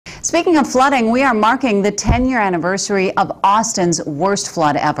Speaking of flooding, we are marking the 10-year anniversary of Austin's worst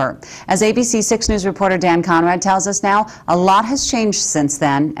flood ever. As ABC 6 News reporter Dan Conrad tells us now, a lot has changed since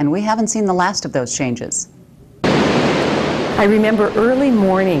then, and we haven't seen the last of those changes. I remember early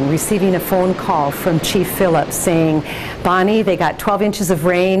morning receiving a phone call from Chief Phillips saying, Bonnie, they got 12 inches of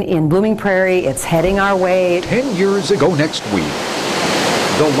rain in Blooming Prairie. It's heading our way. 10 years ago next week,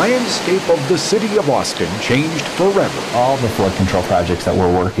 the landscape of the city of Austin changed forever. All the flood control projects that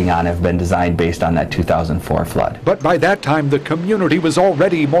we're working on have been designed based on that 2004 flood. But by that time, the community was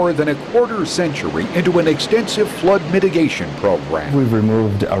already more than a quarter century into an extensive flood mitigation program. We've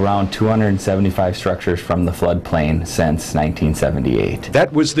removed around 275 structures from the floodplain since 1978.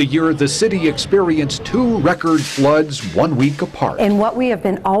 That was the year the city experienced 2 record floods 1 week apart. And what we have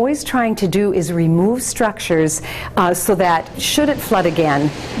been always trying to do is remove structures so that should it flood again,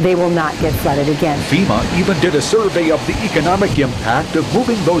 they will not get flooded again. FEMA even did a survey of the economic impact of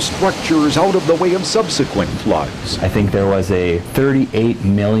moving those structures out of the way of subsequent floods. I think there was a $38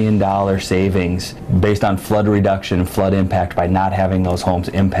 million savings based on flood reduction, flood impact by not having those homes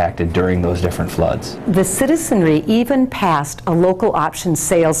impacted during those different floods. The citizenry even passed a local option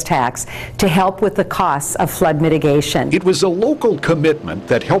sales tax to help with the costs of flood mitigation. It was a local commitment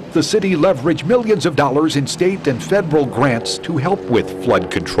that helped the city leverage millions of dollars in state and federal grants to help with flood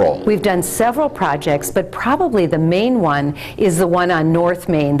control. We've done several projects, but probably the main one is the one on North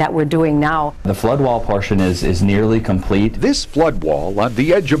Main that we're doing now. The flood wall portion is nearly complete. This flood wall on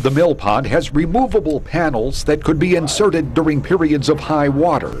the edge of the mill pond has removable panels that could be inserted during periods of high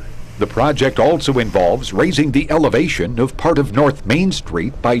water. The project also involves raising the elevation of part of North Main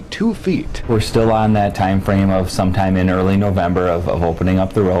Street by 2 feet. We're still on that time frame of sometime in early November of opening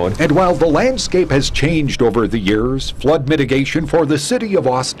up the road. And while the landscape has changed over the years, flood mitigation for the city of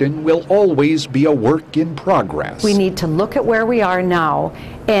Austin will always be a work in progress. We need to look at where we are now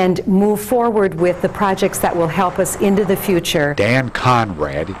and move forward with the projects that will help us into the future. Dan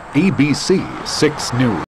Conrad, ABC 6 News.